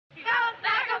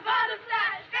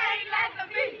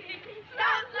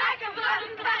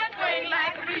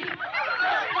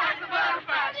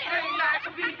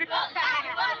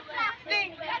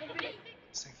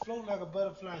like a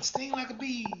butterfly, sting like a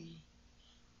bee.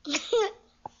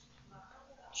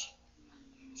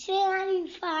 Sing like you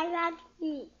fly like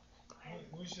me.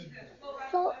 What's your...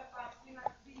 So,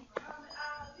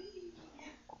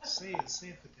 Say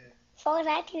it for that. so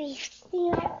like me,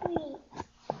 sing like me.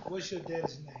 What's your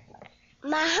dad's name?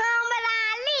 Muhammad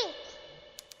Ali.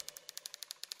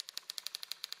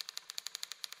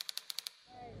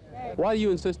 Why do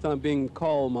you insist on being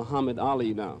called Muhammad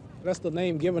Ali now? That's the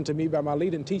name given to me by my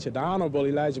leading teacher, the Honorable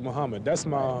Elijah Muhammad. That's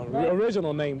my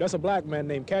original name. That's a black man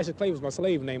name. Cassius Clay was my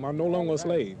slave name. I'm no longer a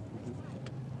slave.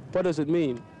 What does it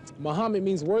mean? Muhammad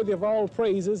means worthy of all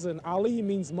praises, and Ali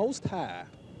means most high.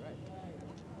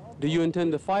 Do you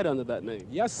intend to fight under that name?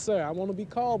 Yes, sir. I want to be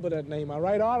called by that name. I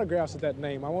write autographs with that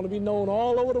name. I want to be known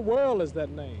all over the world as that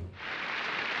name.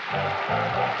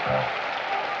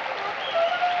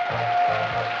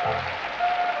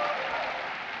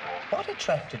 What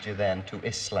attracted you then to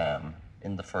Islam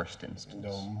in the first instance?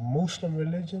 The Muslim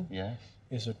religion? Yes.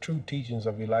 It's the true teachings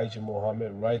of Elijah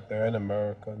Muhammad right there in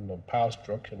America, and the power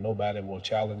structure, nobody will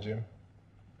challenge him.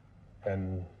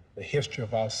 And the history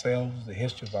of ourselves, the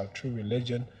history of our true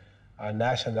religion, our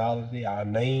nationality, our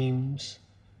names.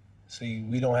 See,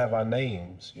 we don't have our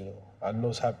names, you know. I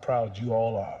know how proud you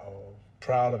all are,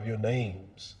 proud of your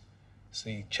names.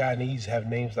 See, Chinese have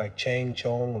names like Chang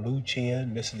Chong, Lu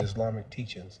Qian. This is Islamic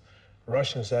teachings.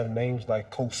 Russians have names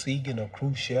like Kosygin or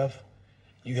Khrushchev.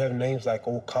 You have names like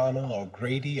O'Connor or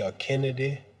Grady or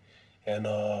Kennedy. And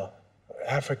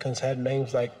Africans had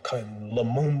names like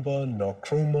Lumumba,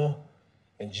 Nkrumah.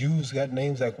 And Jews got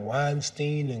names like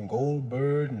Weinstein and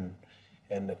Goldberg.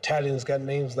 And Italians got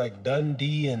names like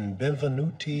Dundee and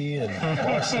Benvenuti and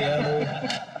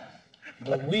Marciano.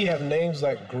 But we have names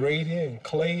like Grady and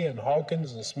Clay and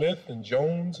Hawkins and Smith and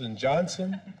Jones and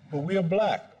Johnson, but we are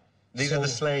black. These are the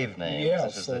slave names. Yeah,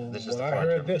 this is when I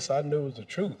heard this, I knew it was the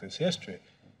truth, it's history.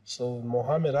 So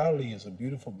Muhammad Ali is a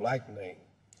beautiful black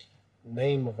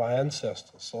name of our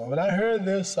ancestors. So when I heard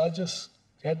this, I just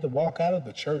had to walk out of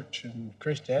the church and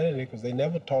Christianity because they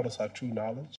never taught us our true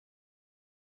knowledge.